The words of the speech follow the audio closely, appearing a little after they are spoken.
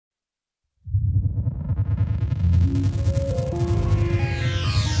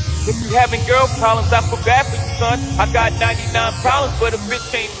you having girl problems, I feel bad for you, son. I got 99 problems, but a bitch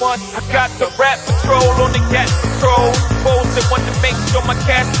ain't one. I got the rap patrol on the gas patrol. Foes that want to make sure my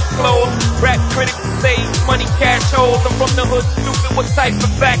cash is closed. Rap critics say money cash holes. I'm from the hood, stupid, what type of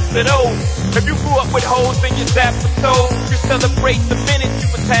facts are those? If you grew up with hoes in your zap toes, you celebrate the minute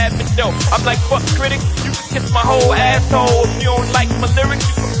you was having dough. I'm like, fuck critics, you can kiss my whole asshole. If you don't like my lyrics,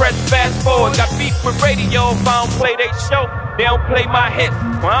 you can press fast forward. Got beef with radio if I don't play they show. They don't play my hits,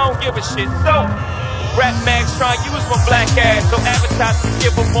 well I don't give a shit. So, rap mags try and use my black ass, so advertisers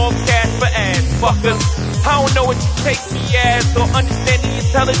give them more cash for ass fuckers. I don't know what you take me as, or understand the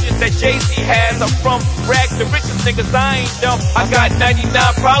intelligence that Jay-Z has. I'm from rags to riches, niggas, I ain't dumb. I got 99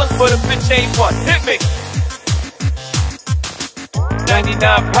 problems, but a bitch ain't one. Hit me! 99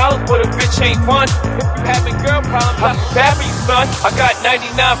 problems, but a bitch ain't one. If you having girl problems, I feel bad for you, son. I got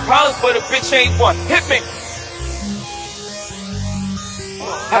 99 problems, but a bitch ain't one. Hit me!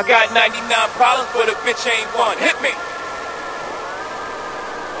 I got 99 problems, but a bitch ain't one. Hit me!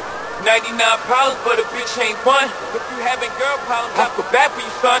 99 problems, but a bitch ain't one. If you having girl problems, I feel bad for you,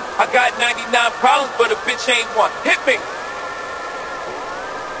 son. I got 99 problems, but a bitch ain't one. Hit me!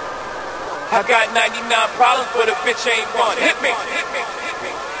 I got 99 problems, but a bitch ain't one. Hit me!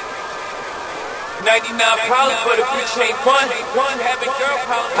 99 problems, but a bitch ain't one. Having girl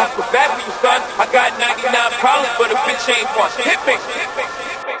problems, I feel bad for you, son. I got 99 problems, but a bitch ain't one. Hit me!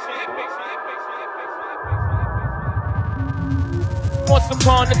 Once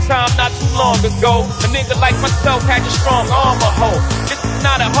upon a time, not too long ago, a nigga like myself had a strong arm, a hoe. This is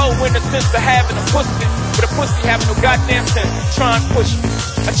not a hoe in the sense of having a pussy, but a pussy having no goddamn sense. Try and push me.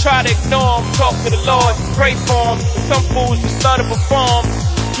 I try to ignore him, talk to the Lord, pray for him, but some fools just love to perform.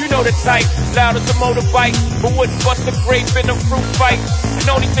 You know the type, loud as a motorbike, but wouldn't bust a grape in a fruit fight. And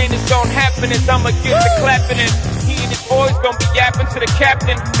the only thing that's gonna happen is I'ma get the clapping and he and his boys gonna be yapping to the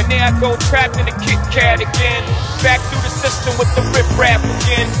captain. And there I go trapped in the Kit Kat again. Back through the system with the rip rap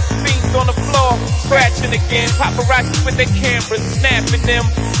again. Fiends on the floor, scratching again. Paparazzi with their cameras, snapping them.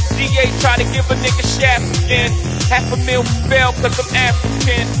 DA try to give a nigga shaft again. $500,000 fell cause I'm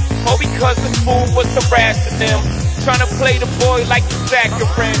African. Or because the fool was harassing them. Tryna play the boy like the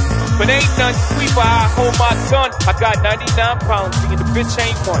saccharine. But ain't none sweet while I hold my gun. I got 99 problems, being the bitch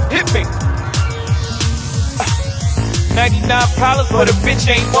ain't one. Hit me! 99 problems, but a bitch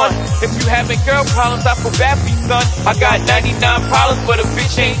ain't one. If you having girl problems, I feel bad for you, son. I got 99 problems, but a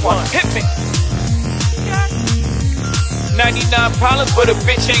bitch ain't one. Hit me! 99 problems, but a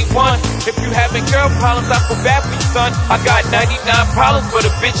bitch ain't one. If you having girl problems, I feel bad for you, son. I got 99 problems, but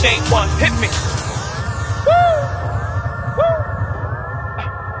a bitch ain't one. Hit me!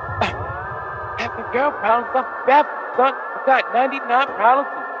 Having girl problems, I feel bad for you, son. I got 99 problems,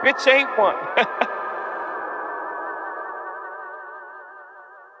 but a bitch ain't one.